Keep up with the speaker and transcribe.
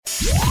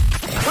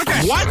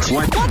What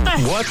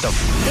the?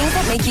 Things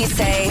that make you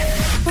say,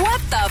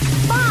 what the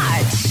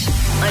fudge?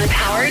 On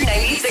Power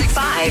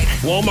 96.5.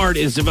 Walmart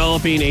is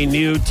developing a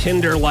new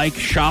Tinder-like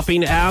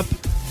shopping app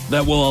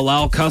that will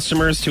allow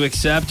customers to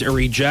accept or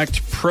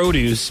reject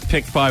produce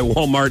picked by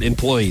Walmart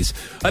employees.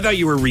 I thought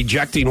you were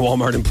rejecting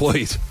Walmart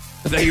employees.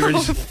 I thought you were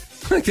just...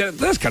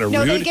 That's kind of rude.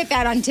 No, they get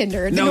that on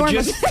Tinder.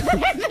 Just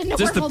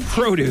the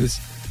produce.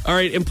 All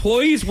right,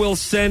 employees will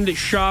send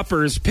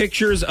shoppers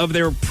pictures of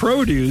their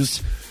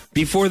produce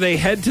before they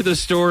head to the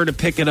store to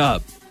pick it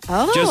up.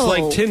 Oh. Just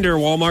like Tinder,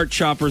 Walmart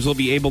shoppers will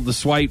be able to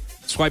swipe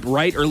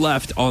right or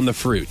left on the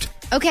fruit.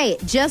 Okay,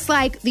 just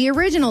like the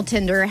original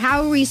Tinder,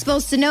 how are we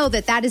supposed to know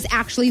that that is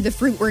actually the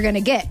fruit we're going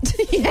to get?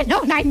 You know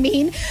what I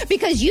mean?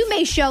 Because you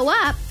may show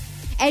up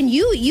and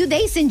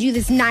they send you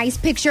this nice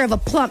picture of a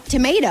plump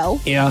tomato.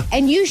 Yeah.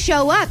 And you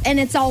show up and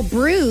it's all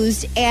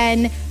bruised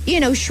and,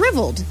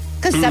 shriveled.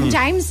 Because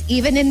sometimes,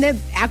 even in the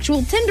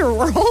actual Tinder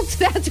world,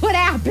 that's what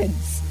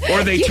happens.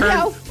 Or they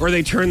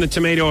turn the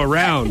tomato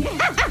around.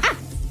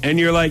 And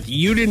you're like,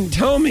 you didn't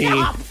tell me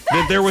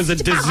that there was a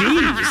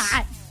disease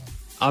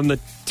on the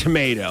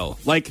tomato.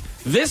 Like,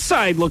 this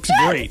side looks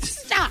great.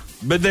 Stop.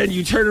 But then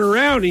you turn it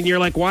around and you're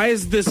like, why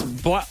is this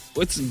black?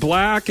 It's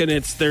black and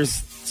there's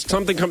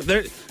something coming there.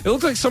 It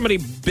looks like somebody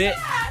bit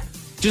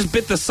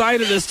the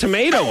side of this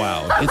tomato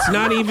out. It's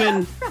not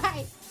even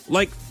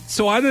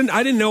so I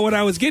didn't know what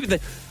I was getting.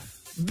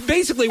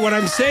 Basically what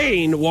I'm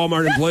saying,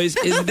 Walmart employees,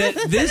 is that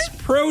this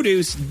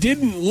produce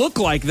didn't look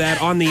like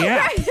that on the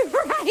app.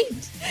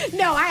 Right.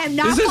 No, I am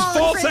not. This is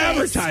false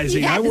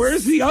advertising. Yes.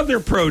 Where's the other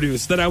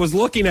produce that I was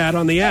looking at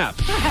on the app?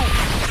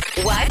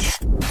 What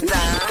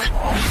the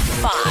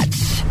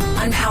fudge?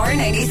 On Power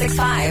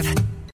 96.5.